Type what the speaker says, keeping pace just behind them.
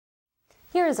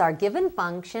Here is our given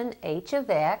function, h of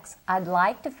x. I'd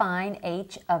like to find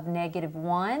h of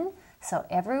 -1. So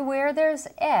everywhere there's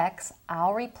x,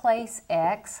 I'll replace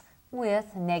x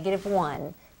with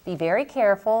 -1. Be very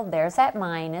careful, there's that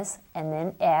minus, and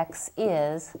then x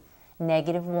is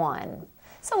 -1.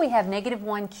 So we have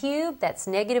 -1 cubed, that's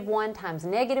 -1 times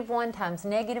 -1 times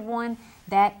 -1.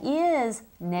 That is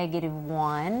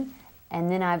 -1, and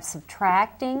then I'm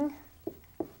subtracting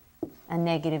a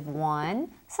 -1.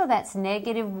 So that's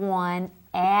 -1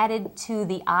 added to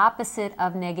the opposite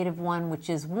of -1, which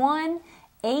is 1.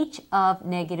 H of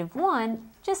 -1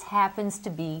 just happens to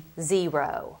be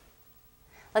 0.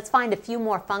 Let's find a few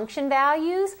more function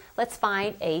values. Let's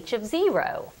find h of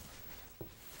 0.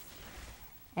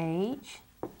 H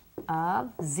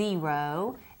of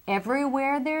 0.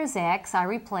 Everywhere there's x, I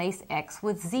replace x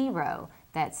with 0.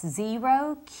 That's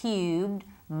 0 cubed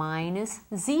minus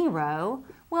 0.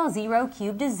 Well, 0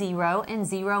 cubed is 0, and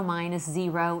 0 minus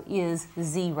 0 is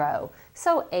 0.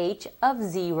 So h of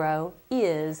 0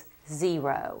 is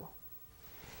 0.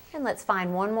 And let's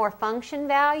find one more function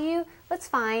value. Let's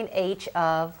find h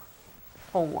of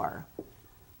 4.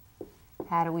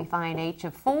 How do we find h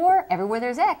of 4? Everywhere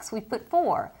there's x, we put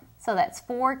 4. So that's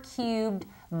 4 cubed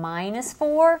minus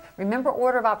 4. Remember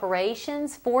order of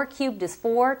operations. 4 cubed is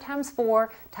 4 times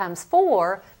 4 times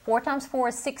 4. 4 times 4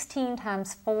 is 16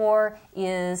 times 4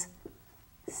 is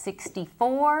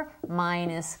 64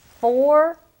 minus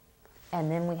 4. And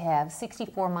then we have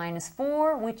 64 minus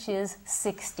 4, which is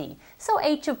 60. So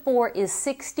h of 4 is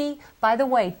 60. By the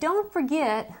way, don't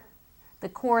forget the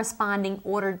corresponding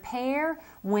ordered pair.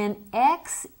 When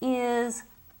x is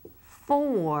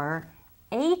 4,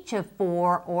 h of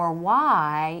 4, or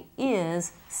y,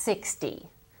 is 60.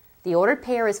 The ordered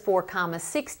pair is 4,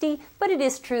 60, but it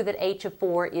is true that h of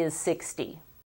 4 is 60.